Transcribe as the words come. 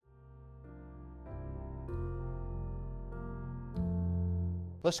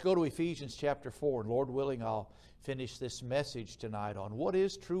Let's go to Ephesians chapter 4. And Lord willing, I'll finish this message tonight on what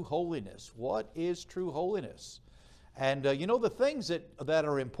is true holiness. What is true holiness? And you know, the things that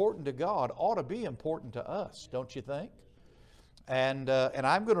are important to God ought to be important to us, don't you think? And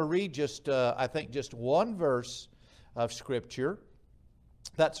I'm going to read just, I think, just one verse of Scripture.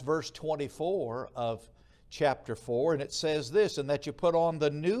 That's verse 24 of chapter 4. And it says this, and that you put on the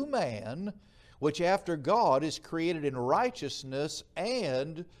new man, which after God is created in righteousness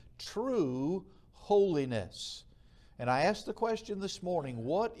and true holiness. And I asked the question this morning,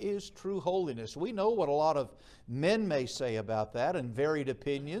 what is true holiness? We know what a lot of men may say about that and varied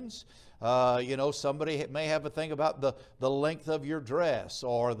opinions. You know, somebody may have a thing about the length of your dress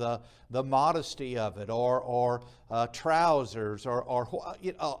or the modesty of it or trousers or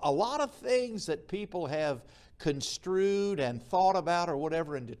you know, a lot of things that people have construed and thought about or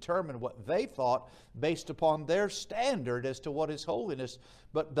whatever and determined what they thought based upon their standard as to what is holiness.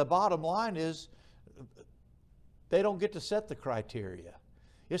 But the bottom line is they don't get to set the criteria.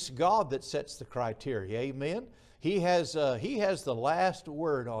 It's God that sets the criteria. Amen? He has the last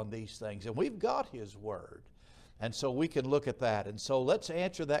word on these things, and we've got His word. And so we can look at that. And so let's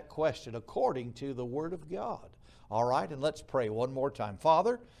answer that question according to the Word of God. All right, and let's pray one more time.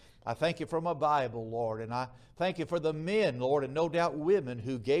 Father, I thank You for my Bible, Lord, and I thank You for the men, Lord, and no doubt women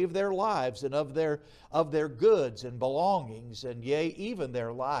who gave their lives and of their goods and belongings, and yea, even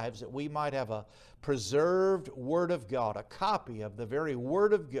their lives, that we might have a preserved Word of God, a copy of the very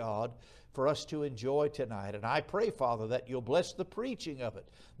Word of God for us to enjoy tonight. And I pray, Father, that You'll bless the preaching of it,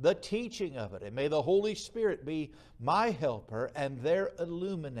 the teaching of it, and may the Holy Spirit be my helper and their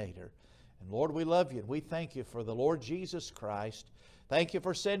illuminator. And Lord, we love You, and we thank You for the Lord Jesus Christ. Thank You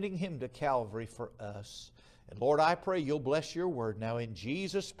for sending Him to Calvary for us. And Lord, I pray You'll bless Your word now in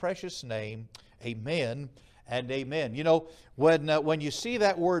Jesus' precious name. Amen and amen. You know, when you see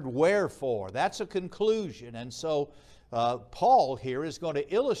that word wherefore, that's a conclusion. And so Paul here is going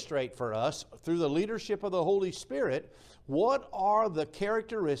to illustrate for us through the leadership of the Holy Spirit what are the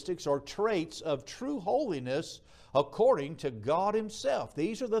characteristics or traits of true holiness according to God Himself.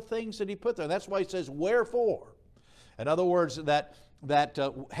 These are the things that He put there. That's why He says wherefore. In other words, that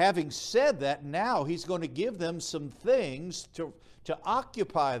having said that, now He's going to give them some things to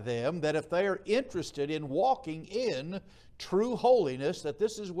occupy them, that if they are interested in walking in true holiness, that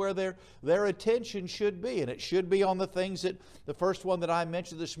this is where their attention should be. And it should be on the things that, the first one that I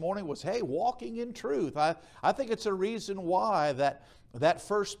mentioned this morning was, hey, walking in truth. I think it's a reason why that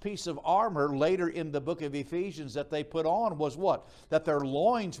first piece of armor later in the book of Ephesians that they put on was what? That their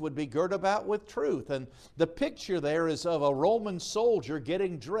loins would be girt about with truth. And the picture there is of a Roman soldier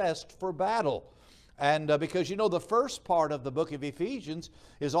getting dressed for battle. And because you know the first part of the book of Ephesians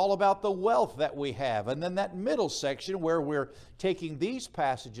is all about the wealth that we have. And then that middle section where we're taking these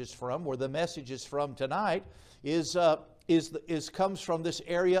passages from, where the message is from tonight, comes from this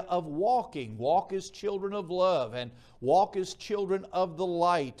area of walking. Walk as children of love and walk as children of the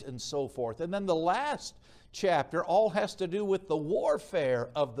light and so forth. And then the last chapter all has to do with the warfare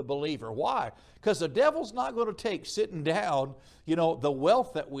of the believer. Why? Because the devil's not going to take sitting down, you know, the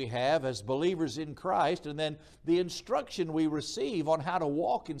wealth that we have as believers in Christ and then the instruction we receive on how to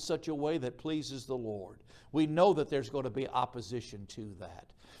walk in such a way that pleases the Lord. We know that there's going to be opposition to that.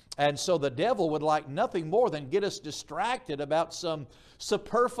 And so the devil would like nothing more than get us distracted about some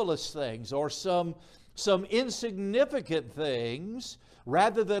superfluous things or some insignificant things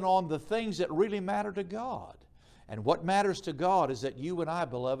rather than on the things that really matter to God. And what matters to God is that you and I,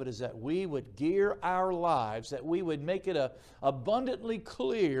 beloved, is that we would gear our lives, that we would make it abundantly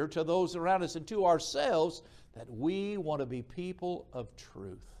clear to those around us and to ourselves that we want to be people of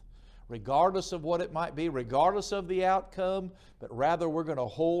truth. Regardless of what it might be, regardless of the outcome, but rather we're going to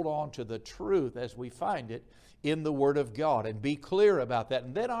hold on to the truth as we find it in the Word of God and be clear about that.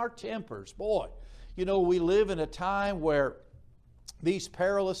 And then our tempers, boy, you know, we live in a time where these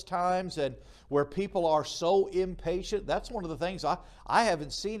perilous times and where people are so impatient. That's one of the things I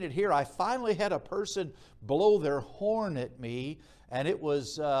haven't seen it here. I finally had a person blow their horn at me, and it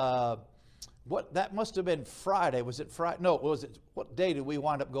was that must have been Friday. Was it Friday? No, what day did we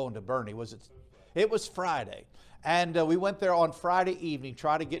wind up going to Bernie? It was Friday. And we went there on Friday evening,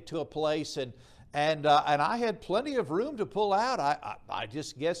 try to get to a place, and I had plenty of room to pull out. I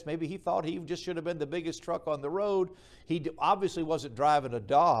just guess maybe he thought he just should have been the biggest truck on the road. He obviously wasn't driving a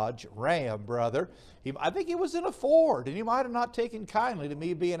Dodge Ram, brother. I think he was in a Ford, and he might have not taken kindly to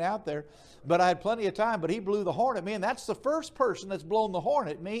me being out there. But I had plenty of time, but he blew the horn at me, and that's the first person that's blown the horn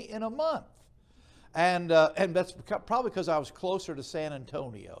at me in a month. And that's probably because I was closer to San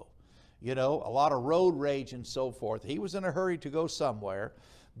Antonio. a lot of road rage and so forth. He was in a hurry to go somewhere.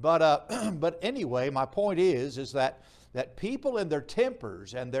 But but anyway, my point is that people and their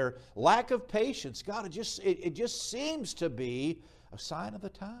tempers and their lack of patience, God, it just seems to be a sign of the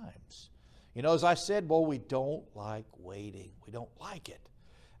times. As I said, we don't like waiting. We don't like it.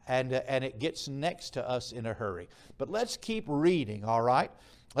 And it gets next to us in a hurry. But let's keep reading, all right?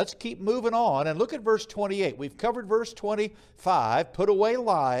 Let's keep moving on and look at verse 28. We've covered verse 25, put away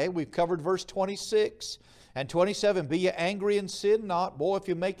lying. We've covered verse 26 and 27, be ye angry and sin not. Boy,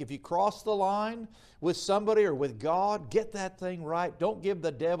 if you cross the line with somebody or with God, get that thing right. Don't give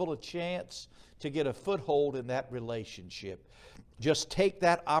the devil a chance to get a foothold in that relationship. Just take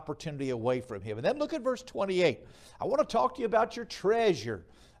that opportunity away from him. And then look at verse 28. I want to talk to you about your treasure.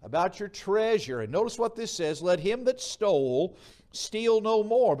 And notice what this says. Let him that stole steal no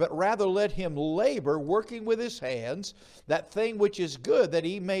more, but rather let him labor, working with his hands, that thing which is good, that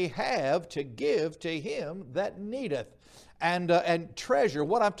he may have to give to him that needeth. And treasure,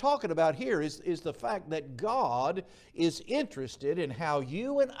 what I'm talking about here is the fact that God is interested in how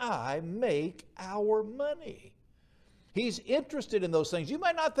you and I make our money. He's interested in those things. You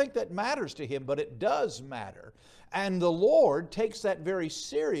might not think that matters to him, but it does matter. And the Lord takes that very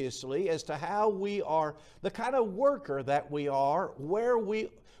seriously as to how we are, the kind of worker that we are, where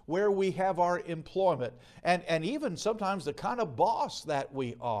we have our employment, and even sometimes the kind of boss that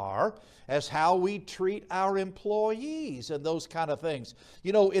we are, as how we treat our employees and those kind of things.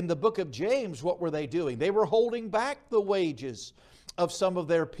 In the book of James, what were they doing? They were holding back the wages of some of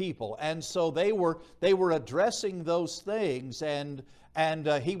their people, and so they were addressing those things, and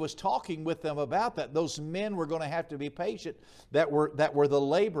he was talking with them about that. Those men were going to have to be patient that were the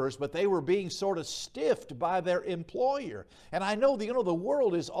laborers, but they were being sort of stiffed by their employer. And I know the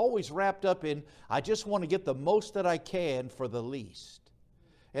world is always wrapped up in, I just want to get the most that I can for the least.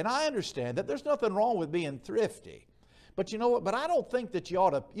 And I understand that there's nothing wrong with being thrifty. But you know what? But I don't think that you ought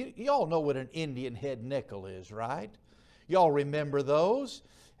to, you all know what an Indian head nickel is, right? Y'all remember those?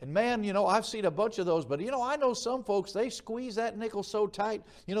 And man, I've seen a bunch of those, but I know some folks, they squeeze that nickel so tight,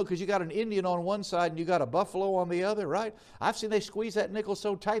 because you got an Indian on one side and you got a buffalo on the other, right? I've seen they squeeze that nickel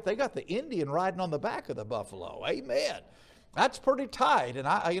so tight, they got the Indian riding on the back of the buffalo. Amen. That's pretty tight. And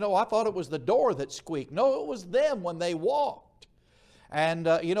I thought it was the door that squeaked. No, it was them when they walked. And,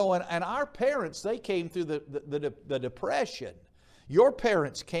 and our parents, they came through the Depression. Your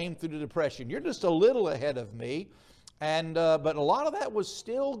parents came through the Depression. You're just a little ahead of me. And but a lot of that was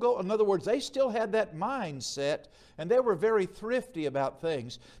still in other words, they still had that mindset, and they were very thrifty about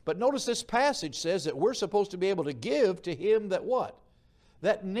things. But notice this passage says that we're supposed to be able to give to him that what?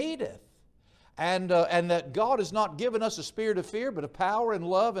 That needeth. And that God has not given us a spirit of fear, but of power and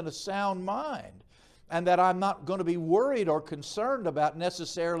love and a sound mind. And that I'm not going to be worried or concerned about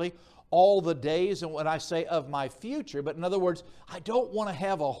necessarily all the days, and when I say of my future, but in other words, I don't want to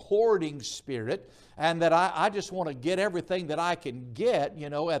have a hoarding spirit, and that I just want to get everything that I can get,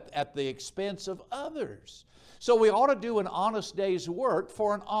 at the expense of others. So we ought to do an honest day's work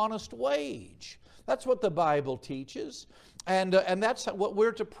for an honest wage. That's what the Bible teaches, and that's what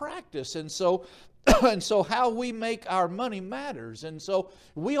we're to practice. And so and so how we make our money matters. And so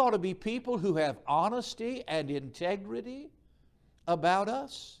we ought to be people who have honesty and integrity about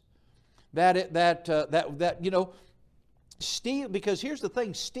us. Steal, because here's the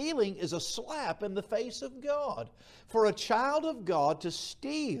thing, stealing is a slap in the face of God. For a child of God to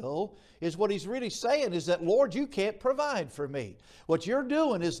steal is what he's really saying is that, Lord, you can't provide for me. What you're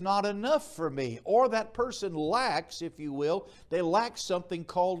doing is not enough for me. Or that person lacks, if you will, they lack something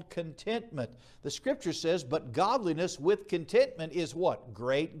called contentment. The Scripture says, but godliness with contentment is what?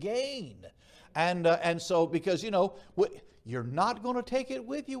 Great gain. And so, because, you're not going to take it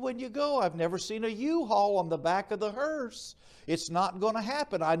with you when you go. I've never seen a U-Haul on the back of the hearse. It's not going to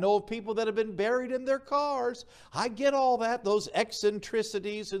happen. I know of people that have been buried in their cars. I get all that, those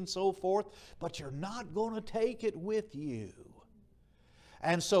eccentricities and so forth, but you're not going to take it with you.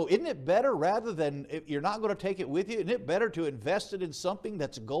 And so isn't it better, rather than, if you're not going to take it with you, isn't it better to invest it in something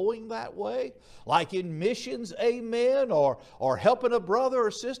that's going that way? Like in missions, amen, or helping a brother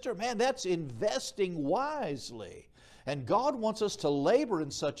or sister. Man, that's investing wisely. And God wants us to labor in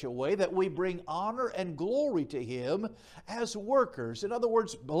such a way that we bring honor and glory to Him as workers. In other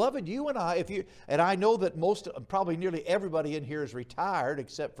words, beloved, you and I, and I know that probably nearly everybody in here is retired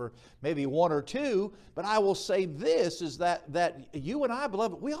except for maybe one or two, but I will say this, is that you and I,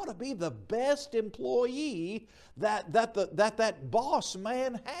 beloved, we ought to be the best employee that boss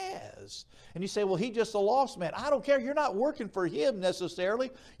man has. And you say, well, he's just a lost man. I don't care. You're not working for him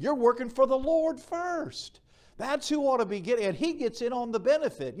necessarily. You're working for the Lord first. That's who ought to be getting, and he gets in on the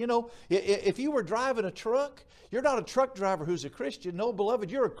benefit. You know, if you were driving a truck, you're not a truck driver who's a Christian. No, beloved,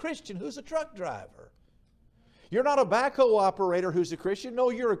 you're a Christian who's a truck driver. You're not a backhoe operator who's a Christian.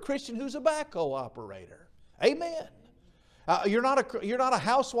 No, you're a Christian who's a backhoe operator. Amen. You're not a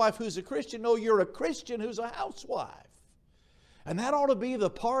housewife who's a Christian. No, you're a Christian who's a housewife. And that ought to be the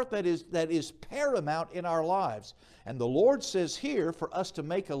part that is paramount in our lives. And the Lord says here for us to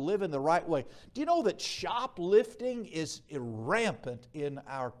make a living the right way. Do you know that shoplifting is rampant in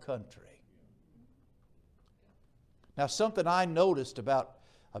our country? Now, something I noticed about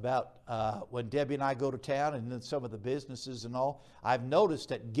when Debbie and I go to town and then some of the businesses and all, I've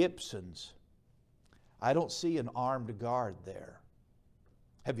noticed at Gibson's, I don't see an armed guard there.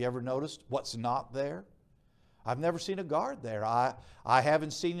 Have you ever noticed what's not there? I've never seen a guard there. I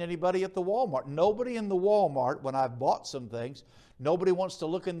haven't seen anybody at the Walmart. Nobody in the Walmart, when I've bought some things, nobody wants to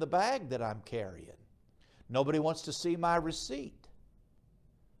look in the bag that I'm carrying. Nobody wants to see my receipt.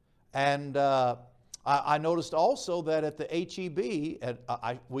 And I noticed also that at the H-E-B,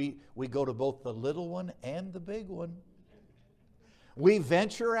 we go to both the little one and the big one. We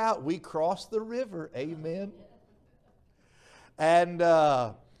venture out, we cross the river, amen. And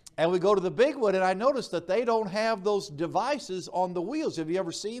we go to the big one, and I noticed that they don't have those devices on the wheels. Have you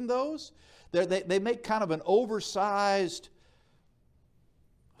ever seen those? They make kind of an oversized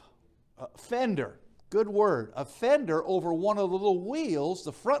fender, good word, a fender over one of the little wheels,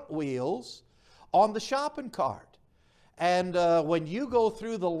 the front wheels, on the shopping cart. And when you go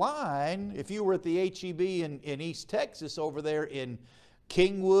through the line, if you were at the H-E-B in East Texas over there in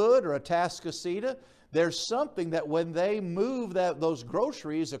Kingwood or Atascocita, there's something that when they move those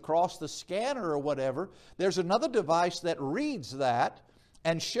groceries across the scanner or whatever, there's another device that reads that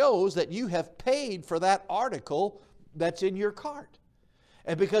and shows that you have paid for that article that's in your cart.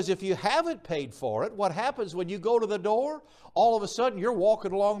 And because if you haven't paid for it, what happens when you go to the door? All of a sudden you're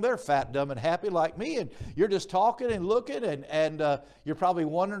walking along there fat, dumb, and happy like me, and you're just talking and looking, and you're probably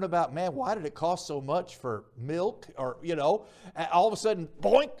wondering about, man, why did it cost so much for milk? Or, you know, all of a sudden,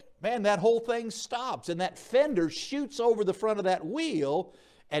 boink, man, that whole thing stops, and that fender shoots over the front of that wheel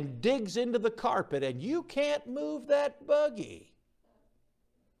and digs into the carpet, and you can't move that buggy.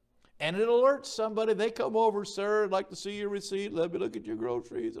 And it alerts somebody. They come over, sir, I'd like to see your receipt. Let me look at your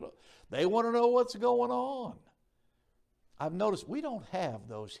groceries. They want to know what's going on. I've noticed we don't have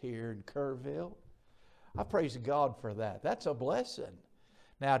those here in Kerrville. I praise God for that. That's a blessing.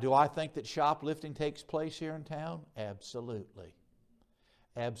 Now, do I think that shoplifting takes place here in town? Absolutely.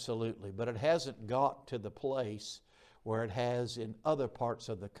 Absolutely. But it hasn't got to the place where it has in other parts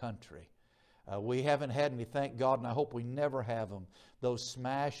of the country. We haven't had any, thank God, and I hope we never have them, those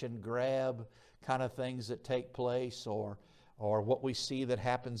smash and grab kind of things that take place, or what we see that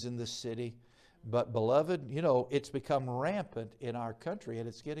happens in the city. But beloved, you know, it's become rampant in our country, and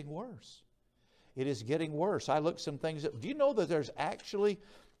it's getting worse. It is getting worse. I looked some things up. Do you know that there's actually,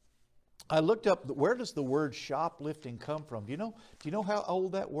 I looked up, where does the word shoplifting come from? Do you know how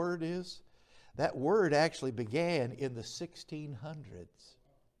old that word is? That word actually began in the 1600s.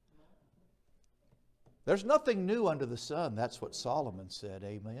 There's nothing new under the sun. That's what Solomon said,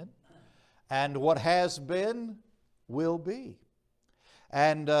 amen. And what has been will be.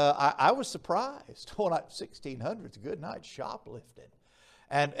 And I was surprised. Well, 1600s, good night, shoplifting.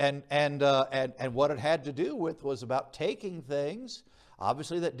 And what it had to do with was about taking things,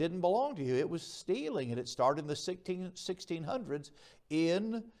 obviously, that didn't belong to you. It was stealing, and it started in the 1600s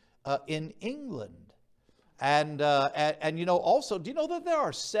in England. And you know, also, do you know that there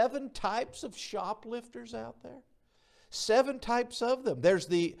are 7 types of shoplifters out there? 7 types of them. There's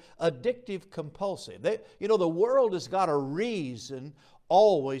the addictive compulsive. You know, the world has got a reason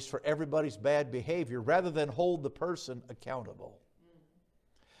always for everybody's bad behavior rather than hold the person accountable.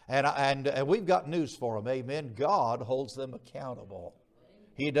 And we've got news for them, amen. God holds them accountable.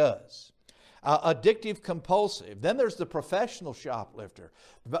 He does. Addictive compulsive. Then there's the professional shoplifter.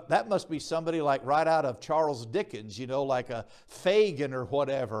 That must be somebody like right out of Charles Dickens, you know, like a Fagin or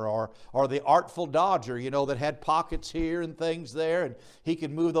whatever, or the Artful Dodger, you know, that had pockets here and things there, and he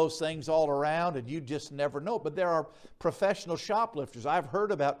could move those things all around, and you just never know. But there are professional shoplifters. I've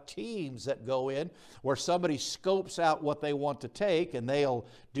heard about teams that go in where somebody scopes out what they want to take, and they'll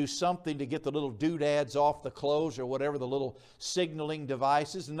do something to get the little doodads off the clothes or whatever, the little signaling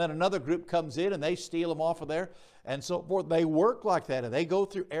devices, and then another group comes in and they steal them off of there and so forth. They work like that, and they go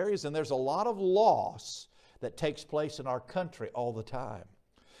through areas, and there's a lot of loss that takes place in our country all the time.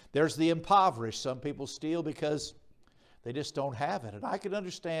 There's the impoverished. Some people steal because They just don't have it. And I can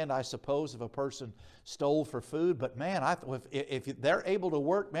understand, I suppose, if a person stole for food, but man, if they're able to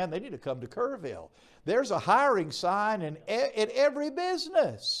work, man, they need to come to Kerrville. There's a hiring sign in every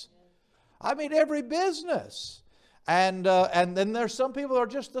business. I mean, every business. And then there's some people that are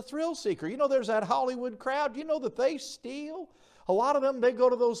just the thrill seeker. You know, there's that Hollywood crowd. You know that they steal? A lot of them, they go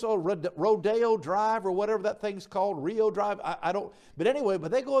to those Rodeo Drive or whatever that thing's called, Rio Drive. I don't, but anyway,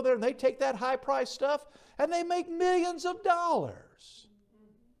 but they go there and they take that high-priced stuff and they make millions of dollars.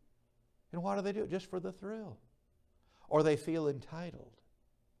 And why do they do it? Just for the thrill. Or they feel entitled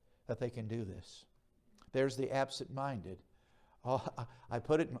that they can do this. There's the absent-minded. Oh, I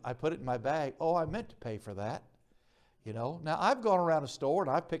put it in my bag. Oh, I meant to pay for that. You know, now I've gone around a store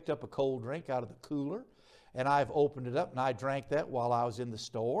and I've picked up a cold drink out of the cooler and I've opened it up and I drank that while I was in the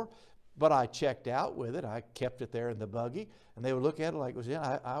store, but I checked out with it. I kept it there in the buggy and they would look at it like it was,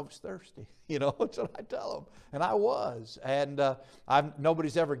 I was thirsty. You know, that's what I tell them. And I was. And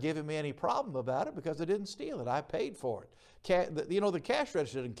nobody's ever given me any problem about it because I didn't steal it. I paid for it. You know, the cash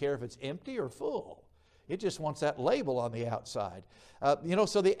register doesn't care if it's empty or full. It just wants that label on the outside. You know,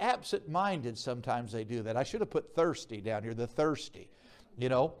 so the absent-minded, sometimes they do that. I should have put thirsty down here, the thirsty, you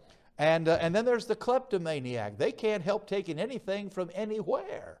know. And then there's the kleptomaniac. They can't help taking anything from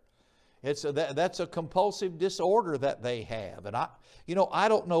anywhere. That's a compulsive disorder that they have. And I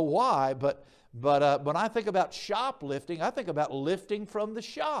don't know why, but when I think about shoplifting, I think about lifting from the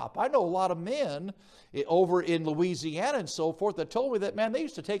shop. I know a lot of men over in Louisiana and so forth that told me that, man, they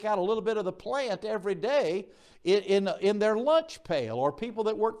used to take out a little bit of the plant every day in their lunch pail, or people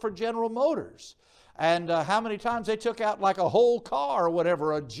that work for General Motors. And how many times they took out like a whole car or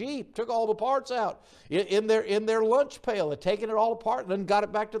whatever, a Jeep, took all the parts out in their lunch pail, had taken it all apart and then got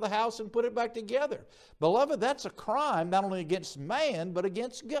it back to the house and put it back together. Beloved, that's a crime not only against man, but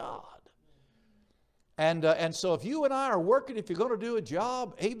against God. And so if you and I are working, if you're going to do a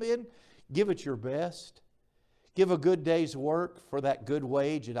job, amen, give it your best. Give a good day's work for that good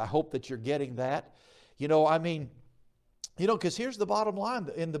wage, and I hope that you're getting that. You know, I mean, you know, because here's the bottom line.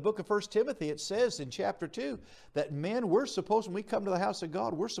 In the book of 1 Timothy, it says in chapter 2 that men, we're supposed, when we come to the house of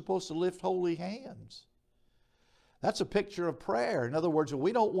God, we're supposed to lift holy hands. That's a picture of prayer. In other words,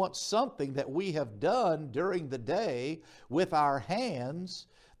 we don't want something that we have done during the day with our hands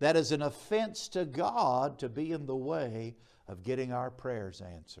that is an offense to God to be in the way of getting our prayers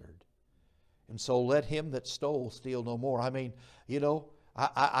answered. And so let him that stole steal no more. I mean, you know,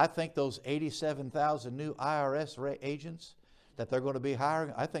 I think those 87,000 new IRS agents that they're going to be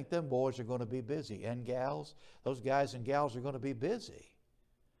hiring, I think them boys are going to be busy. And gals, those guys and gals are going to be busy.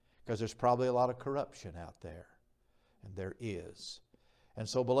 Because there's probably a lot of corruption out there. And there is. And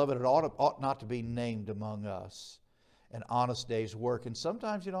so, beloved, it ought not to be named among us an honest day's work. And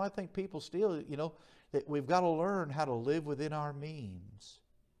sometimes, you know, I think people steal, you know, that we've got to learn how to live within our means.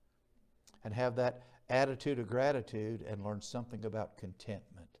 And have that attitude of gratitude and learn something about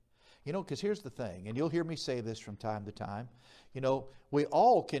contentment. You know, because here's the thing, and you'll hear me say this from time to time, you know, we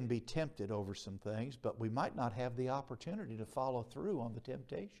all can be tempted over some things, but we might not have the opportunity to follow through on the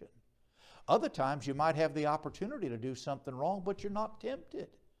temptation. Other times you might have the opportunity to do something wrong, but you're not tempted.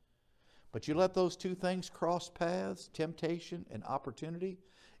 But you let those two things cross paths, temptation and opportunity,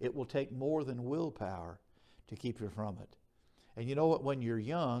 it will take more than willpower to keep you from it. And you know what, when you're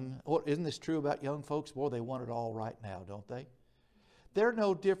young, isn't this true about young folks? Boy, they want it all right now, don't they? They're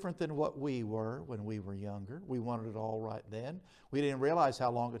no different than what we were when we were younger. We wanted it all right then. We didn't realize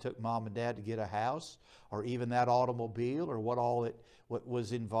how long it took Mom and Dad to get a house or even that automobile or what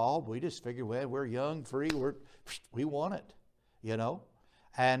was involved. We just figured, well, we're young, free, we want it, you know.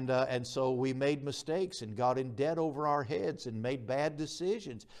 And so we made mistakes and got in debt over our heads and made bad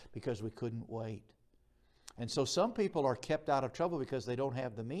decisions because we couldn't wait. And so some people are kept out of trouble because they don't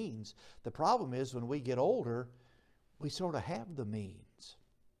have the means. The problem is when we get older, we sort of have the means.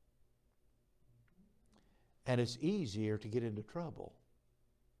 And it's easier to get into trouble.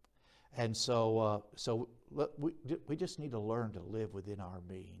 And so we just need to learn to live within our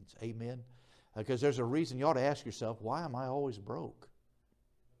means. Amen? Because there's a reason you ought to ask yourself, why am I always broke?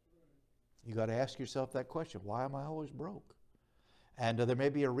 You got to ask yourself that question. Why am I always broke? And there may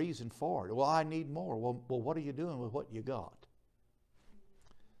be a reason for it. Well, I need more. Well, what are you doing with what you got?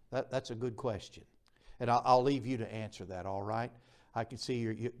 That's a good question. And I'll leave you to answer that, all right? I can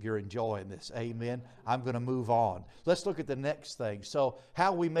see you're enjoying this. Amen. I'm going to move on. Let's look at the next thing. So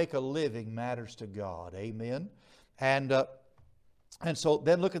how we make a living matters to God. Amen. And so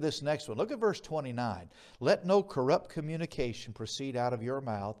then look at this next one. Look at verse 29. Let no corrupt communication proceed out of your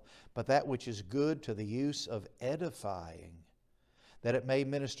mouth, but that which is good to the use of edifying, that it may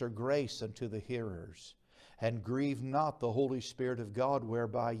minister grace unto the hearers. And grieve not the Holy Spirit of God,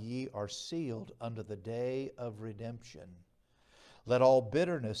 whereby ye are sealed unto the day of redemption. Let all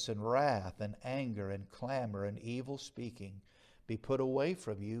bitterness and wrath and anger and clamor and evil speaking be put away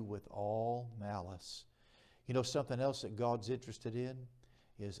from you with all malice. You know something else that God's interested in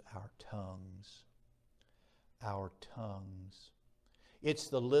is our tongues. Our tongues. It's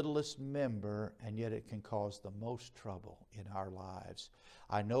the littlest member, and yet it can cause the most trouble in our lives.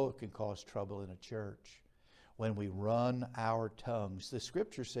 I know it can cause trouble in a church when we run our tongues. The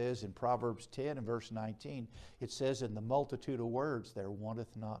scripture says in Proverbs 10 and verse 19, it says, in the multitude of words there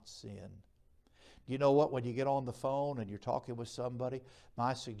wanteth not sin. Do you know what? When you get on the phone and you're talking with somebody,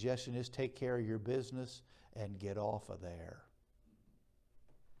 my suggestion is take care of your business and get off of there.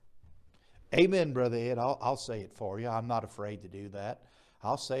 Amen, Brother Ed. I'll say it for you. I'm not afraid to do that.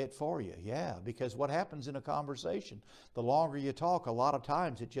 I'll say it for you. Yeah, because what happens in a conversation, the longer you talk, a lot of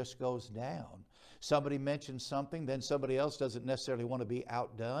times it just goes down. Somebody mentions something, then somebody else doesn't necessarily want to be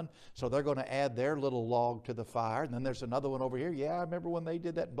outdone, so they're going to add their little log to the fire. And then there's another one over here. Yeah, I remember when they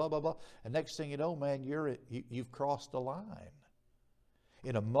did that, blah, blah, blah. And next thing you know, man, you've crossed the line.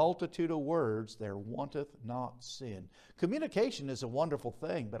 In a multitude of words, there wanteth not sin. Communication is a wonderful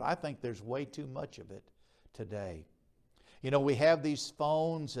thing, but I think there's way too much of it today. You know, we have these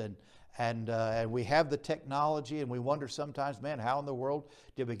phones and we have the technology, and we wonder sometimes, man, how in the world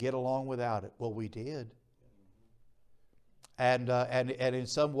did we get along without it? Well, we did. And in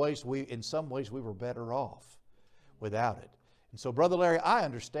some ways we were better off without it. And so, Brother Larry, I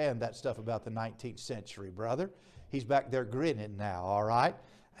understand that stuff about the 19th century, brother. He's back there grinning now, all right?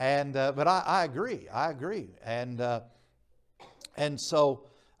 And but I agree. And so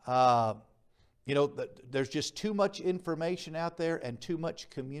you know, there's just too much information out there and too much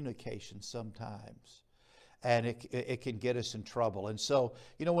communication sometimes. And it can get us in trouble. And so,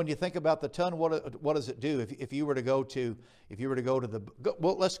 you know, when you think about the tongue, what does it do? If you were to go to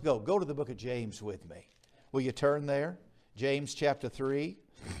let's go to the book of James with me. Will you turn there? James chapter 3.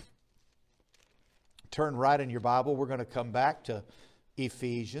 Turn right in your Bible. We're going to come back to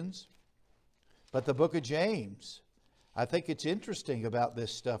Ephesians. But the book of James, I think it's interesting about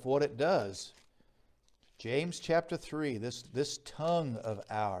this stuff, what it does. James chapter 3, this tongue of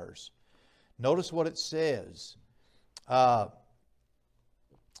ours. Notice what it says.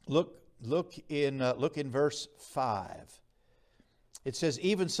 Look in verse 5. It says,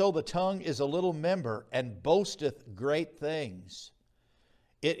 even so the tongue is a little member, and boasteth great things.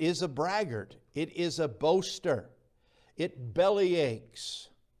 It is a braggart. It is a boaster. It bellyaches.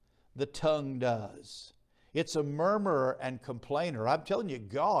 The tongue does. It's a murmurer and complainer. I'm telling you,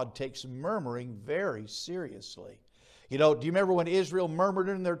 God takes murmuring very seriously. You know, do you remember when Israel murmured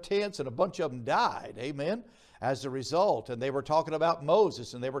in their tents and a bunch of them died? Amen. As a result, and they were talking about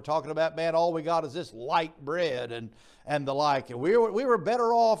Moses, and they were talking about, man, all we got is this light bread and the like, and we were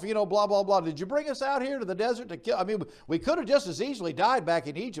better off, you know, blah, blah, blah. Did you bring us out here to the desert to kill? I mean, we could have just as easily died back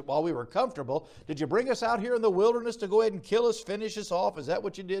in Egypt while we were comfortable. Did you bring us out here in the wilderness to go ahead and kill us, finish us off? Is that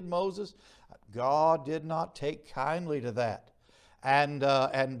what you did, Moses? God did not take kindly to that. And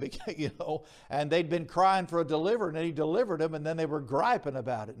you know, and they'd been crying for a deliverer, and He delivered them, and then they were griping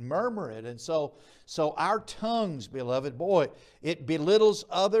about it, murmuring. And so our tongues, beloved, boy, it belittles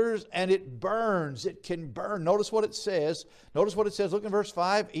others and it burns. It can burn. Notice what it says. Look in verse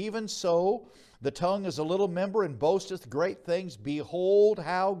 5. Even so, the tongue is a little member and boasteth great things. Behold,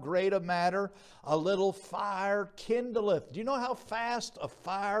 how great a matter a little fire kindleth. Do you know how fast a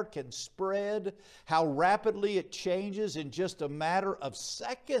fire can spread? How rapidly it changes in just a matter of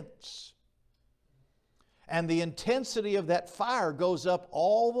seconds. And the intensity of that fire goes up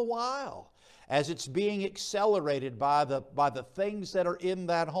all the while as it's being accelerated by the things that are in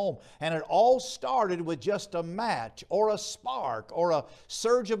that home. And it all started with just a match or a spark or a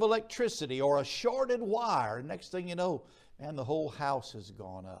surge of electricity or a shorted wire. And next thing you know, man, the whole house has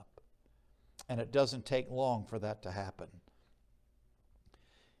gone up. And it doesn't take long for that to happen.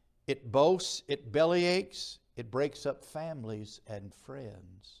 It boasts, it bellyaches, it breaks up families and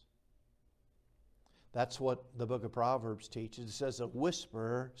friends. That's what the book of Proverbs teaches. It says, a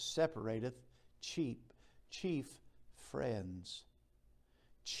whisperer separateth chief friends.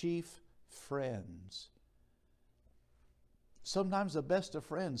 Chief friends. Sometimes the best of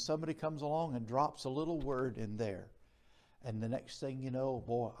friends, somebody comes along and drops a little word in there. And the next thing you know,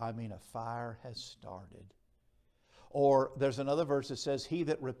 boy, I mean, a fire has started. Or there's another verse that says, he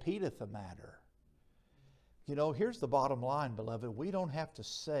that repeateth a matter. You know, here's the bottom line, beloved. We don't have to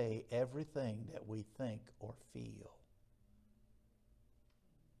say everything that we think or feel.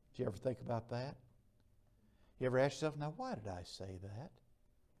 Do you ever think about that? You ever ask yourself, now why did I say that?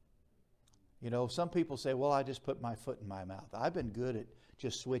 You know, some people say, well, I just put my foot in my mouth. I've been good at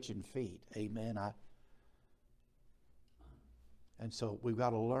just switching feet. Amen. And so we've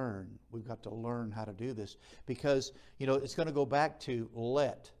got to learn. We've got to learn how to do this. Because, you know, it's going to go back to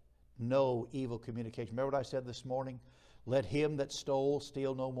let no evil communication. Remember what I said this morning? Let him that stole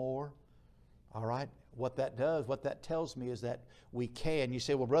steal no more. All right? What that does, what that tells me is that we can. You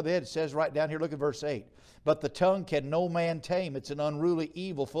say, well, Brother Ed, it says right down here, look at verse 8. But the tongue can no man tame. It's an unruly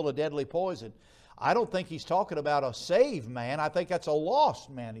evil full of deadly poison. I don't think he's talking about a saved man. I think that's a lost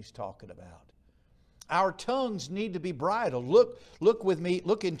man he's talking about. Our tongues need to be bridled. Look with me.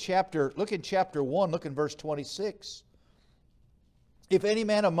 Look in chapter 1. Look in verse 26. If any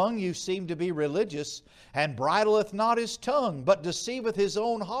man among you seem to be religious, and bridleth not his tongue, but deceiveth his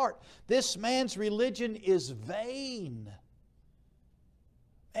own heart, this man's religion is vain.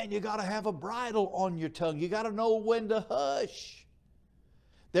 And you got to have a bridle on your tongue. You got to know when to hush.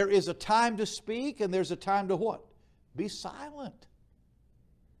 There is a time to speak, and there's a time to what? Be silent.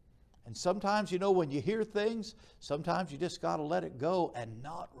 And sometimes, you know, when you hear things, sometimes you just got to let it go and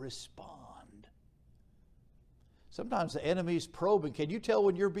not respond. Sometimes the enemy's probing. Can you tell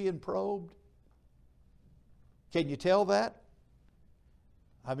when you're being probed? Can you tell that?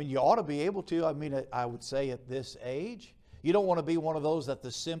 I mean, you ought to be able to. I mean, I would say at this age. You don't want to be one of those that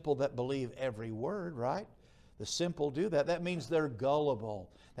the simple that believe every word, right? The simple do that. That means they're gullible.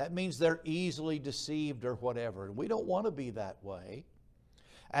 That means they're easily deceived or whatever. And we don't want to be that way.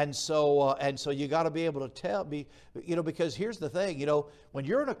 And so you got to be able to tell, because here's the thing, when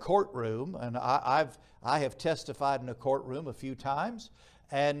you're in a courtroom, and I have testified in a courtroom a few times,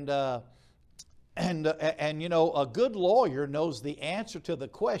 and a good lawyer knows the answer to the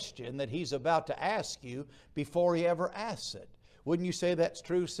question that he's about to ask you before he ever asks it. Wouldn't you say that's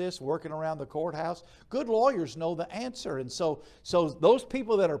true, sis, working around the courthouse? Good lawyers know the answer. And so those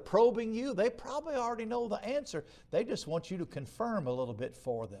people that are probing you, they probably already know the answer. They just want you to confirm a little bit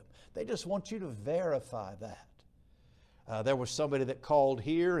for them. They just want you to verify that. There was somebody that called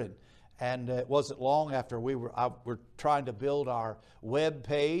here, and it wasn't long after we were trying to build our web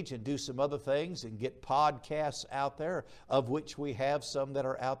page and do some other things and get podcasts out there, of which we have some that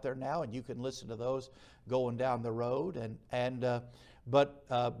are out there now, and you can listen to those going down the road.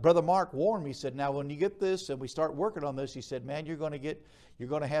 But Brother Mark warned me. He said, now when you get this and we start working on this, he said, man, you're going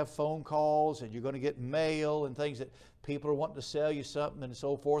to have phone calls and you're going to get mail and things that people are wanting to sell you something and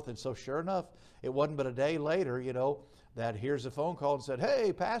so forth. And so sure enough, it wasn't but a day later, that here's a phone call and said,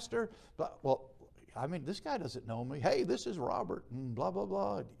 hey, Pastor, well, I mean, this guy doesn't know me. Hey, this is Robert, and blah, blah,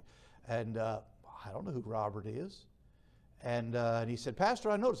 blah. And I don't know who Robert is. And he said, Pastor,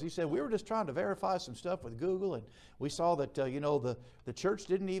 I noticed. He said, we were just trying to verify some stuff with Google, and we saw that, the church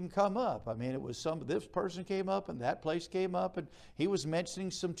didn't even come up. I mean, it was this person came up, and that place came up, and he was mentioning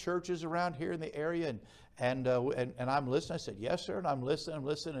some churches around here in the area, and I'm listening. I said, yes, sir, and I'm listening,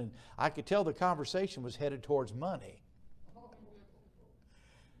 and I could tell the conversation was headed towards money.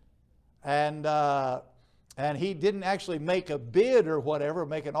 And he didn't actually make a bid or whatever,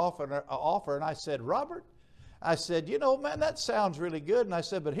 make an offer. And I said, Robert, I said, man, that sounds really good. And I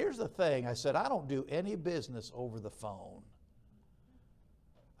said, but here's the thing. I said, I don't do any business over the phone.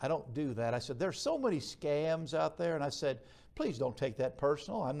 I don't do that. I said, there's so many scams out there. And I said, please don't take that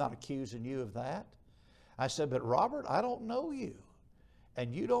personal. I'm not accusing you of that. I said, but Robert, I don't know you.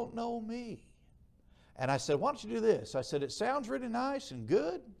 And you don't know me. And I said, why don't you do this? I said, it sounds really nice and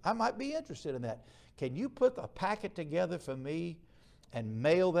good. I might be interested in that. Can you put a packet together for me and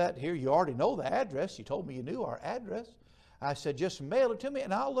mail that here? You already know the address. You told me you knew our address. I said, just mail it to me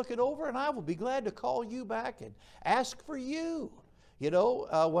and I'll look it over and I will be glad to call you back and ask for you,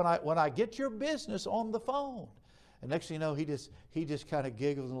 when I get your business on the phone. And next thing you know, he just kind of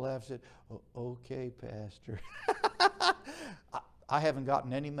giggles and laughs and said, okay, Pastor. I haven't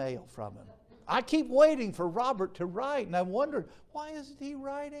gotten any mail from him. I keep waiting for Robert to write, and I wondered, why isn't he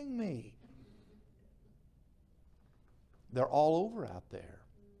writing me? They're all over out there.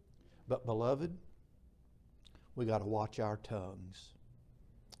 But beloved, we got to watch our tongues.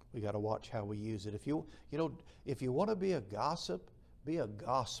 We got to watch how we use it. If you want to be a gossip, be a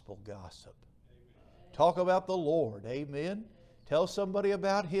gospel gossip. Amen. Talk about the Lord. Amen. Tell somebody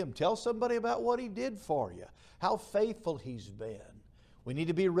about Him. Tell somebody about what He did for you, how faithful He's been. We need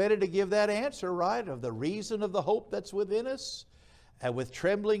to be ready to give that answer, right, of the reason of the hope that's within us. And with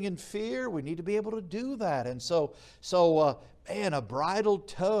trembling and fear, we need to be able to do that. And so a bridled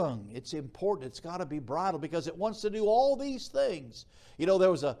tongue, it's important. It's got to be bridled because it wants to do all these things. There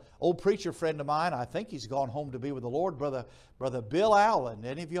was an old preacher friend of mine. I think he's gone home to be with the Lord, Brother Bill Allen.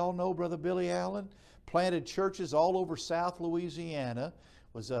 Any of y'all know Brother Billy Allen? Planted churches all over South Louisiana.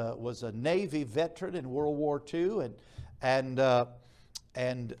 was a Navy veteran in World War II,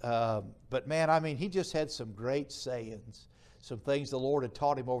 but man, I mean, he just had some great sayings, some things the Lord had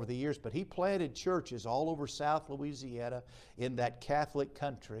taught him over the years. But he planted churches all over South Louisiana in that Catholic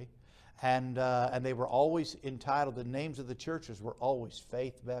country, and they were always entitled. The names of the churches were always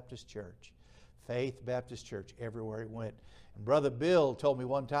Faith Baptist Church, Faith Baptist Church, everywhere he went. And Brother Bill told me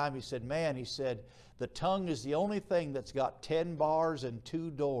one time, he said, man, he said, the tongue is the only thing that's got 10 bars and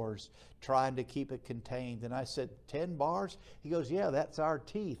 2 doors trying to keep it contained. And I said, 10 bars? He goes, yeah, that's our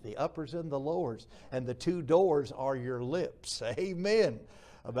teeth, the uppers and the lowers. And the 2 doors are your lips. Amen.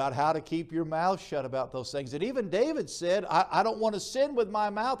 About how to keep your mouth shut about those things. And even David said, I don't want to sin with my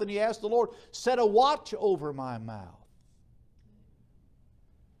mouth. And he asked the Lord, set a watch over my mouth.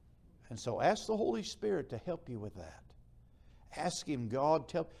 And so ask the Holy Spirit to help you with that. Ask Him, God,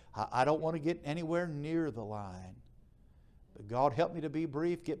 I don't want to get anywhere near the line. But God, help me to be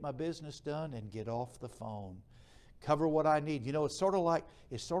brief, get my business done, and get off the phone. Cover what I need. You know, it's sort of like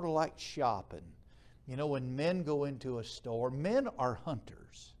shopping. You know, when men go into a store, men are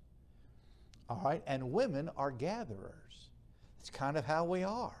hunters. All right? And women are gatherers. It's kind of how we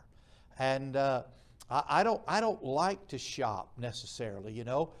are. And I don't like to shop necessarily, you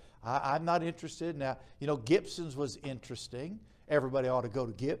know. I'm not interested. Now, you know, Gibson's was interesting. Everybody ought to go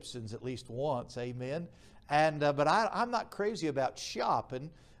to Gibson's at least once, amen. But I'm not crazy about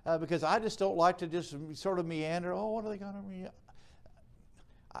shopping because I just don't like to just sort of meander. Oh, what are they going to?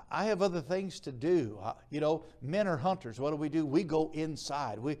 I have other things to do. You know, men are hunters. What do? We go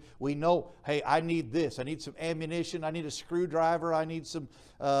inside. We know, hey, I need this. I need some ammunition. I need a screwdriver. I need some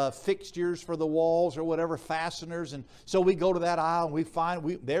fixtures for the walls or whatever, fasteners. And so we go to that aisle and we find,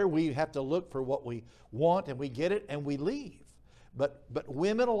 we have to look for what we want, and we get it and we leave. But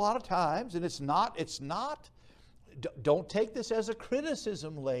women a lot of times, and it's not, don't take this as a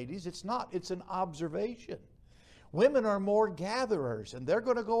criticism, ladies. It's not. It's an observation. Women are more gatherers, and they're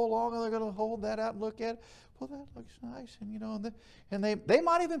going to go along and they're going to hold that out and look at it. Well, that looks nice, and you know, and they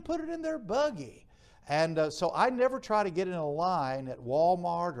might even put it in their buggy. And so I never try to get in a line at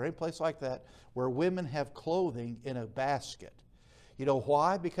Walmart or any place like that where women have clothing in a basket. You know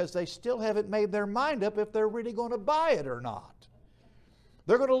why? Because they still haven't made their mind up if they're really going to buy it or not.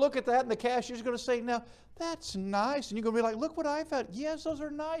 They're going to look at that, and the cashier's going to say, now, that's nice. And you're going to be like, look what I found. Yes, those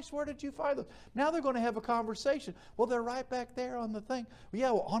are nice. Where did you find those? Now they're going to have a conversation. Well, they're right back there on the thing. Yeah,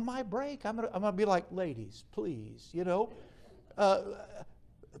 well, on my break, I'm going to be like, ladies, please, you know.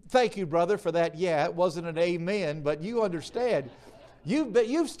 Thank you, brother, for that. Yeah, it wasn't an amen, but you understand.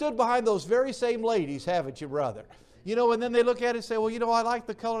 You've stood behind those very same ladies, haven't you, brother? You know, and then they look at it and say, well, you know, I like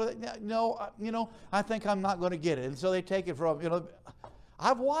the color. No, you know, I think I'm not going to get it. And so they take it from, you know.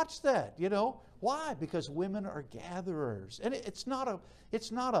 I've watched that, you know. Why? Because women are gatherers. And it's not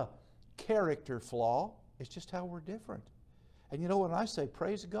a character flaw. It's just how we're different. And you know what I say?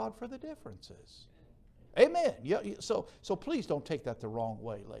 Praise God for the differences. Amen. Yeah, so please don't take that the wrong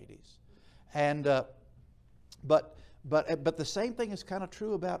way, ladies. And but the same thing is kind of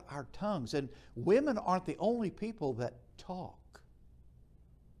true about our tongues. And women aren't the only people that talk.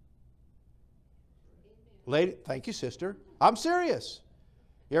 Lady, thank you, sister. I'm serious.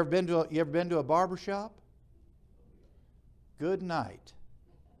 You ever been to a barber shop? Good night.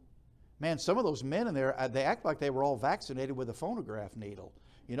 Man, some of those men in there, they act like they were all vaccinated with a phonograph needle,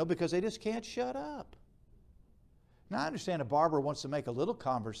 you know, because they just can't shut up. Now, I understand a barber wants to make a little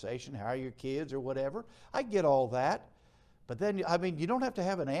conversation, how are your kids or whatever. I get all that. But then, I mean, you don't have to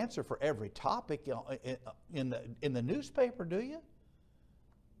have an answer for every topic in the newspaper, do you?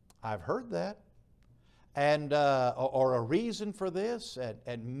 I've heard that. And or a reason for this,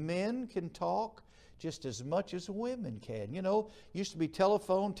 and men can talk just as much as women can. You know, used to be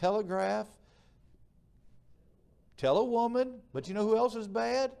telephone, telegraph, tell a woman, but you know who else is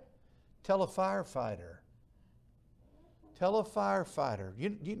bad? Tell a firefighter. Tell a firefighter.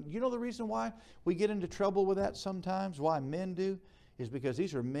 You know the reason why we get into trouble with that sometimes, why men do, is because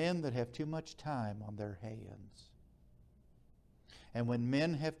these are men that have too much time on their hands. And when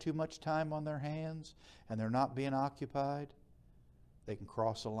men have too much time on their hands and they're not being occupied, they can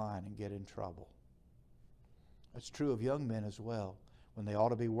cross a line and get in trouble. It's true of young men as well. When they ought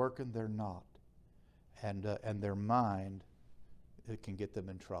to be working, they're not. And their mind, it can get them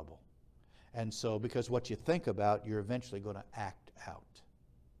in trouble. And so, because what you think about, you're eventually going to act out.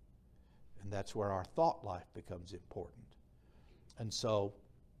 And that's where our thought life becomes important. And so,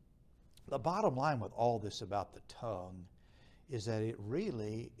 the bottom line with all this about the tongue is that it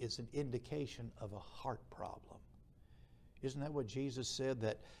really is an indication of a heart problem. Isn't that what Jesus said?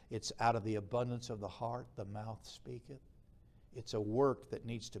 That it's out of the abundance of the heart the mouth speaketh? It's a work that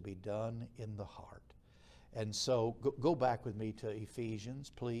needs to be done in the heart. And so go back with me to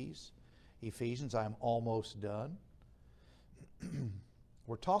Ephesians, please. Ephesians, I'm almost done.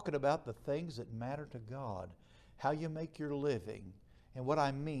 We're talking about the things that matter to God, how you make your living. And what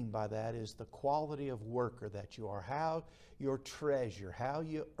I mean by that is the quality of worker that you are, how your treasure, how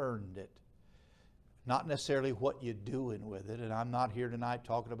you earned it. Not necessarily what you're doing with it. And I'm not here tonight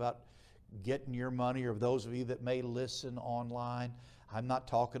talking about getting your money, or those of you that may listen online. I'm not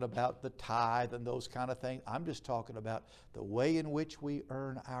talking about the tithe and those kind of things. I'm just talking about the way in which we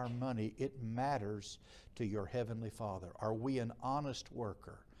earn our money. It matters to your Heavenly Father. Are we an honest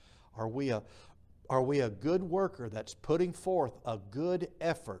worker? Are we a good worker that's putting forth a good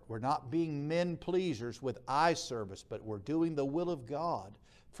effort? We're not being men pleasers with eye service, but we're doing the will of God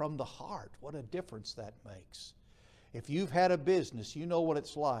from the heart. What a difference that makes. If you've had a business, you know what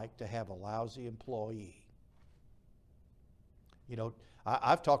it's like to have a lousy employee. You know,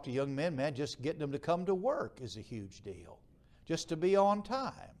 I've talked to young men, man, just getting them to come to work is a huge deal. Just to be on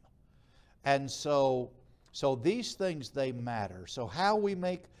time. And so these things, they matter. So how we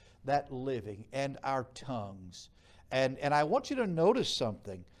make that living, and our tongues. And I want you to notice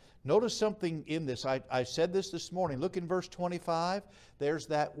something. Notice something in this. I said this morning. Look in verse 25. There's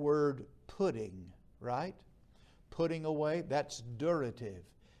that word putting, right? Putting away. That's durative.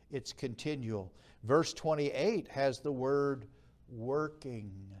 It's continual. Verse 28 has the word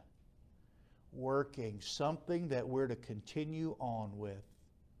working. Working. Something that we're to continue on with.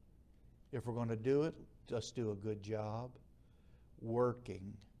 If we're going to do it, just do a good job.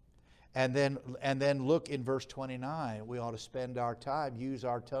 Working. And then look in verse 29. We ought to spend our time, use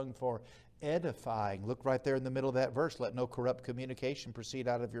our tongue for edifying. Look right there in the middle of that verse. Let no corrupt communication proceed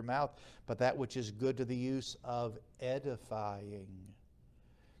out of your mouth, but that which is good to the use of edifying.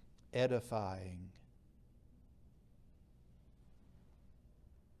 Edifying.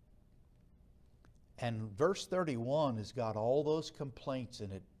 And verse 31 has got all those complaints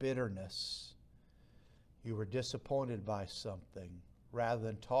in it. Bitterness. You were disappointed by something. Rather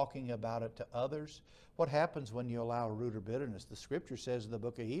than talking about it to others. What happens when you allow root of bitterness? The Scripture says in the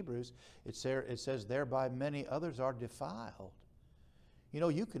book of Hebrews, it says, thereby many others are defiled. You know,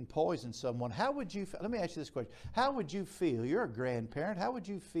 you can poison someone. How would you, let me ask you this question. How would you feel, you're a grandparent, how would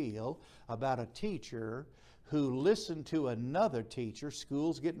you feel about a teacher who listened to another teacher,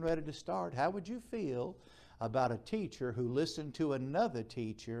 school's getting ready to start, how would you feel about a teacher who listened to another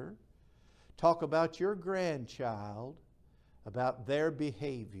teacher talk about your grandchild, about their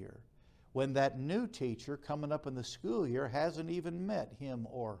behavior, when that new teacher coming up in the school year hasn't even met him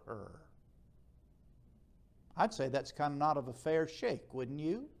or her? I'd say that's kind of not of a fair shake, wouldn't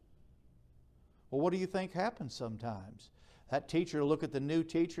you? Well, what do you think happens sometimes? That teacher will look at the new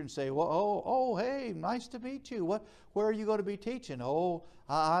teacher and say, well, hey, nice to meet you. Where are you going to be teaching? Oh,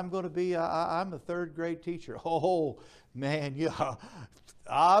 I'm going to be, I'm a third grade teacher. Oh, man, yeah.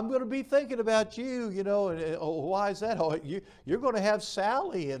 I'm going to be thinking about you, you know. And, why is that? Oh, you're going to have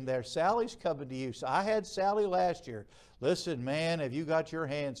Sally in there. Sally's coming to you. So I had Sally last year. Listen, man, have you got your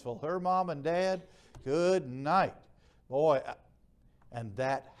hands full? Her mom and dad, good night. Boy, and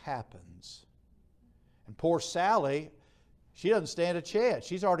that happens. And poor Sally, she doesn't stand a chance.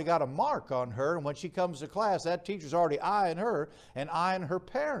 She's already got a mark on her, and when she comes to class, that teacher's already eyeing her and eyeing her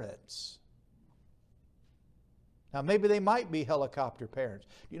parents. Now, maybe they might be helicopter parents.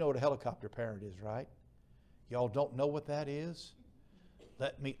 You know what a helicopter parent is, right? Y'all don't know what that is?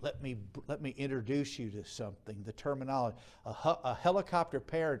 Let me introduce you to something, the terminology. A helicopter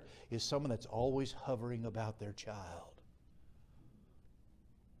parent is someone that's always hovering about their child.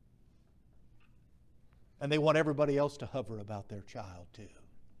 And they want everybody else to hover about their child too.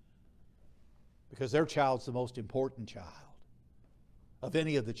 Because their child's the most important child of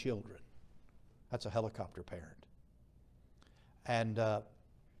any of the children. That's a helicopter parent. And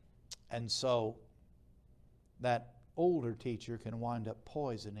so that older teacher can wind up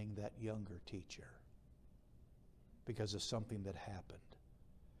poisoning that younger teacher because of something that happened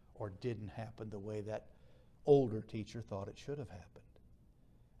or didn't happen the way that older teacher thought it should have happened.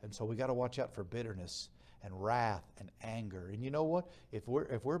 And so we got to watch out for bitterness and wrath and anger. And you know what? If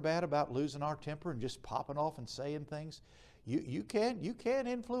we're bad about losing our temper and just popping off and saying things, you can't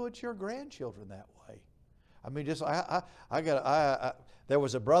influence your grandchildren that way. I mean, just there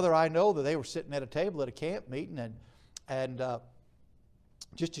was a brother I know that they were sitting at a table at a camp meeting, and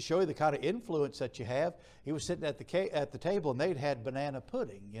just to show you the kind of influence that you have, he was sitting at the table, and they'd had banana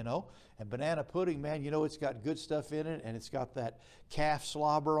pudding, you know. And banana pudding, man, you know, it's got good stuff in it, and it's got that calf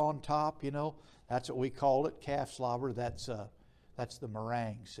slobber on top, you know. That's what we call it, calf slobber. That's the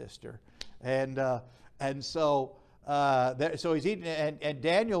meringue, sister. And so So he's eating, and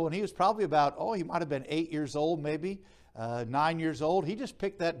Daniel, when he was probably about, he might have been 8 years old, maybe 9 years old, he just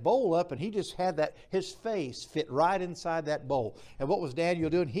picked that bowl up and he just had his face fit right inside that bowl. And what was Daniel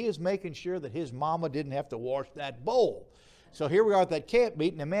doing? He is making sure that his mama didn't have to wash that bowl. So here we are at that camp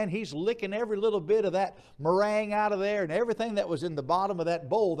meeting, and man, he's licking every little bit of that meringue out of there and everything that was in the bottom of that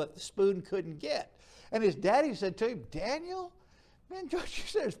bowl that the spoon couldn't get. And his daddy said to him, Daniel, man, don't you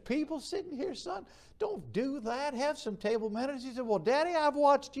see there's people sitting here, son? Don't do that. Have some table manners. He said, well, Daddy, I've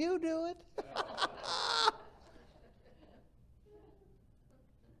watched you do it.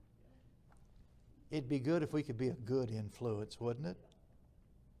 It'd be good if we could be a good influence, wouldn't it?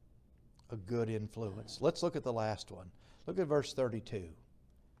 A good influence. Let's look at the last one. Look at verse 32.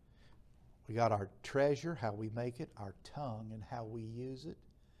 We got our treasure, how we make it, our tongue, and how we use it.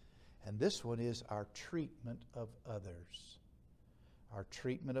 And this one is our treatment of others. Our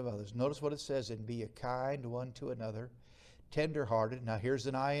treatment of others. Notice what it says, and be a kind one to another, tender-hearted. Now here's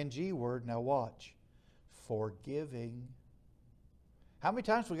an ing word. Now watch. Forgiving. How many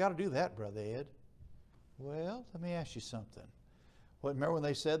times we got to do that, Brother Ed? Well, let me ask you something. Remember when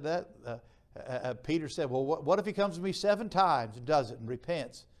they said that? Peter said, well, what if he comes to me 7 times and does it and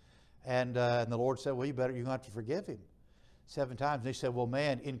repents? And the Lord said, well, you're going to have to forgive him 7 times. And they said, well,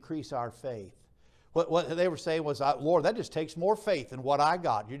 man, increase our faith. What they were saying was, Lord, that just takes more faith than what I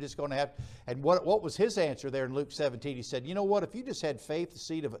got. You're just going to have... And what was his answer there in Luke 17? He said, you know what? If you just had faith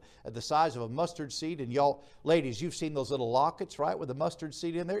the size of a mustard seed, and y'all, ladies, you've seen those little lockets, right, with the mustard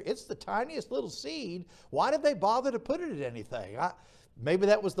seed in there? It's the tiniest little seed. Why did they bother to put it in anything? Maybe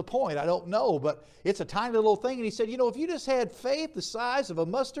that was the point. I don't know, but it's a tiny little thing. And he said, you know, if you just had faith the size of a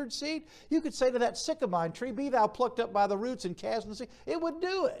mustard seed, you could say to that sycamore tree, be thou plucked up by the roots and cast in the sea. It would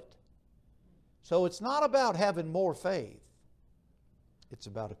do it. So it's not about having more faith. It's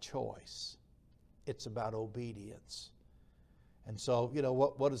about a choice. It's about obedience. And so, you know,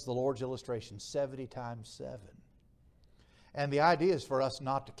 what is the Lord's illustration? 70 times 7. And the idea is for us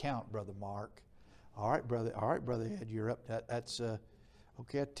not to count, Brother Mark. All right, Brother Ed, you're up. That's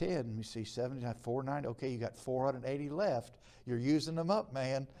okay, at 10. Let me see, 70, 490. Okay, you got 480 left. You're using them up,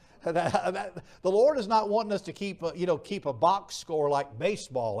 man. The Lord is not wanting us to keep a box score like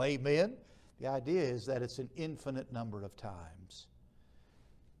baseball. Amen. The idea is that it's an infinite number of times.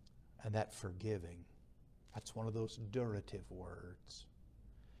 And that forgiving, that's one of those durative words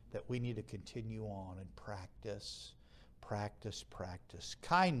that we need to continue on and practice.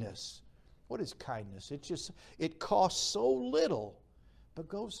 Kindness. What is kindness? It costs so little, but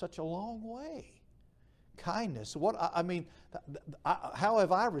goes such a long way. Kindness. How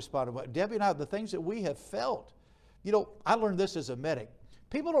have I responded? Debbie and I, the things that we have felt. You know, I learned this as a medic.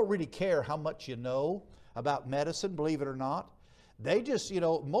 People don't really care how much you know about medicine, believe it or not. They just,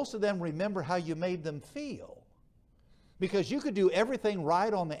 most of them remember how you made them feel. Because you could do everything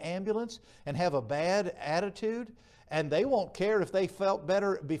right on the ambulance and have a bad attitude, and they won't care if they felt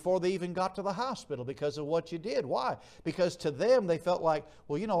better before they even got to the hospital because of what you did. Why? Because to them they felt like,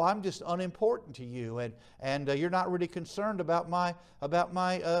 well, I'm just unimportant to you, and you're not really concerned about my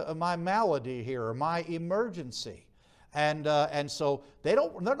malady here or my emergency. And so they're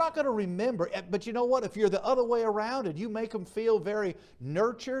not going to remember. But you know what? If you're the other way around and you make them feel very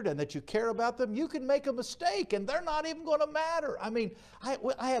nurtured and that you care about them, you can make a mistake and they're not even going to matter. I mean, I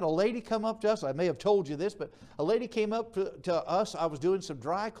had a lady come up to us. I may have told you this, but a lady came up to us. I was doing some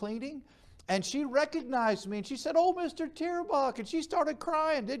dry cleaning, and she recognized me and she said, "Oh, Mr. Tierbach," and she started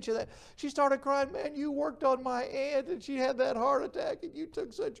crying, didn't you? She started crying, "Man, you worked on my aunt and she had that heart attack and you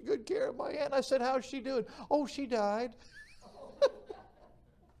took such good care of my aunt." I said, "How's she doing?" "Oh, she died."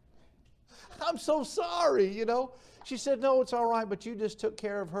 "I'm so sorry, She said, "No, it's all right, but you just took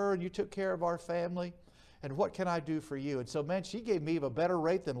care of her and you took care of our family. And what can I do for you?" And so, man, she gave me a better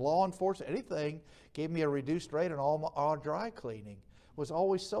rate than law enforcement, anything. Gave me a reduced rate on all dry cleaning. Was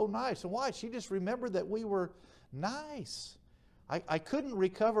always so nice. And why? She just remembered that we were nice. I couldn't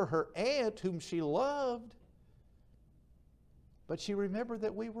recover her aunt whom she loved, but she remembered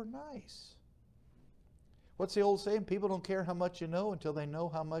that we were nice. What's the old saying? People don't care how much you know until they know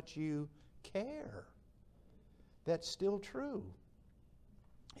how much you care. That's still true.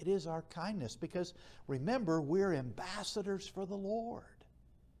 It is our kindness, because remember, we're ambassadors for the Lord.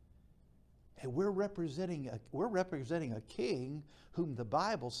 And we're representing a king whom the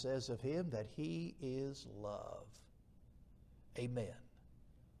Bible says of him that he is love. Amen.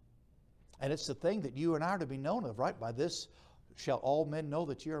 And it's the thing that you and I are to be known of, right? By this shall all men know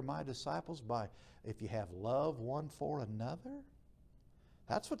that you are my disciples, by if you have love one for another.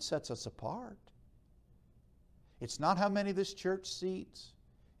 That's what sets us apart. It's not how many this church seats.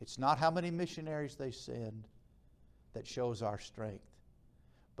 It's not how many missionaries they send. that shows our strength,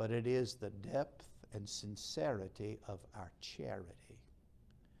 but it is the depth and sincerity of our charity,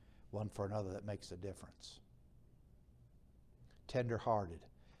 one for another, that makes a difference. Tender-hearted.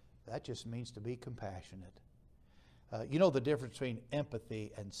 That just means to be compassionate. You know the difference between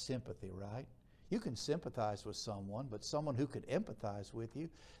empathy and sympathy, right? You can sympathize with someone, but someone who could empathize with you,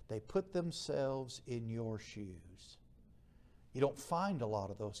 they put themselves in your shoes. You don't find a lot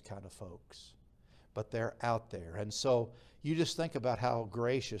of those kind of folks, but they're out there. And so you just think about how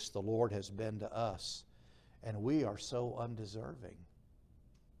gracious the Lord has been to us, and we are so undeserving.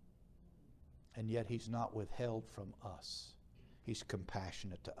 And yet He's not withheld from us. He's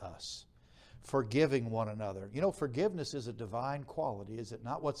compassionate to us. Forgiving one another. You know, forgiveness is a divine quality, is it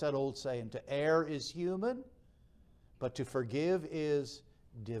not? What's that old saying? To err is human, but to forgive is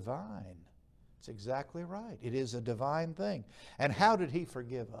divine. It's exactly right. It is a divine thing. And how did He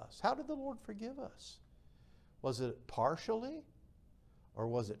forgive us? How did the Lord forgive us? Was it partially or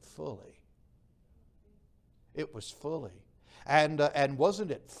was it fully? It was fully. And wasn't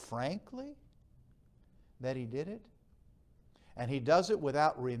it frankly that He did it? And He does it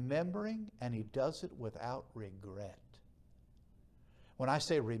without remembering, and He does it without regret. When I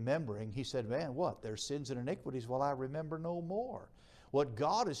say remembering, He said, man, what? There's sins and iniquities, well, I remember no more. What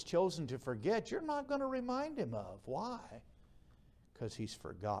God has chosen to forget, you're not going to remind Him of. Why? Because He's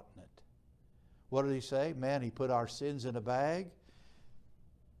forgotten it. What did He say? Man, He put our sins in a bag,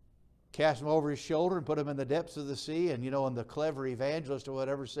 cast them over His shoulder and put them in the depths of the sea. And you know, and the clever evangelist or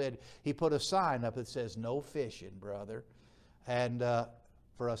whatever said, he put a sign up that says, no fishing, brother. And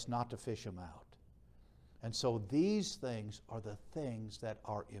for us not to fish them out. And so these things are the things that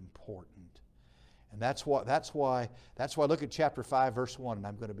are important. And that's why look at chapter 5, verse 1, and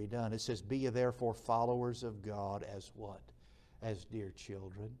I'm going to be done. It says, be ye therefore followers of God as what? As dear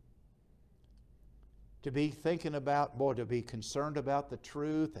children. To be thinking about, to be concerned about the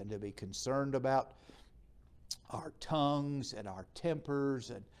truth, and to be concerned about our tongues and our tempers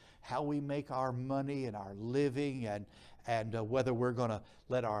and how we make our money and our living, and whether we're going to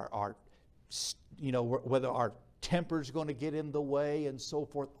let whether our temper's going to get in the way and so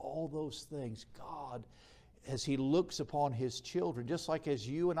forth. All those things, God, as He looks upon His children, just like as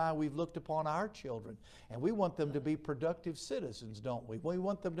you and I, we've looked upon our children, and we want them to be productive citizens, don't we? We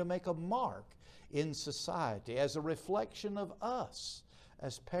want them to make a mark in society as a reflection of us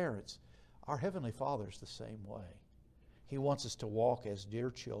as parents. Our Heavenly Father's the same way. He wants us to walk as dear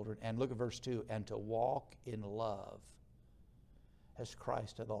children, and look at verse 2, and to walk in love as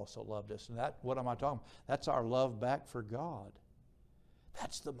Christ hath also loved us. And that, what am I talking about? That's our love back for God.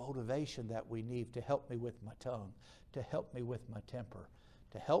 That's the motivation that we need to help me with my tongue, to help me with my temper,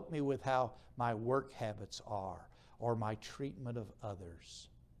 to help me with how my work habits are, or my treatment of others.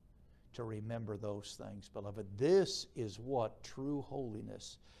 To remember those things, beloved. This is what true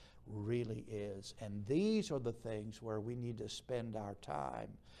holiness really is. And these are the things where we need to spend our time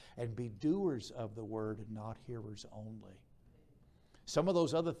and be doers of the word and not hearers only. Some of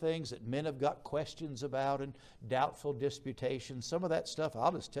those other things that men have got questions about and doubtful disputations, some of that stuff,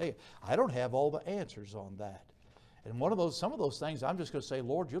 I'll just tell you, I don't have all the answers on that. And some of those things, I'm just going to say,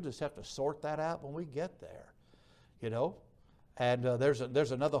 Lord, you'll just have to sort that out when we get there. You know? And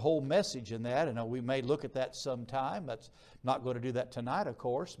there's another whole message in that, and we may look at that sometime. That's not going to do that tonight, of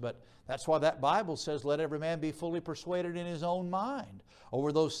course, but that's why that Bible says, let every man be fully persuaded in his own mind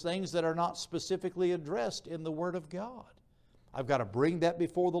over those things that are not specifically addressed in the Word of God. I've got to bring that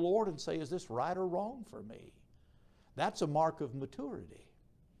before the Lord and say, is this right or wrong for me? That's a mark of maturity.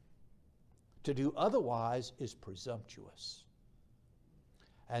 To do otherwise is presumptuous.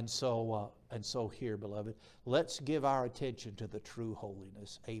 And so here, beloved, let's give our attention to the true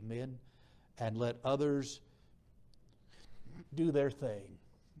holiness. Amen. And let others do their thing.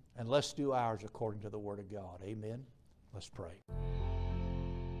 And let's do ours according to the Word of God. Amen. Let's pray.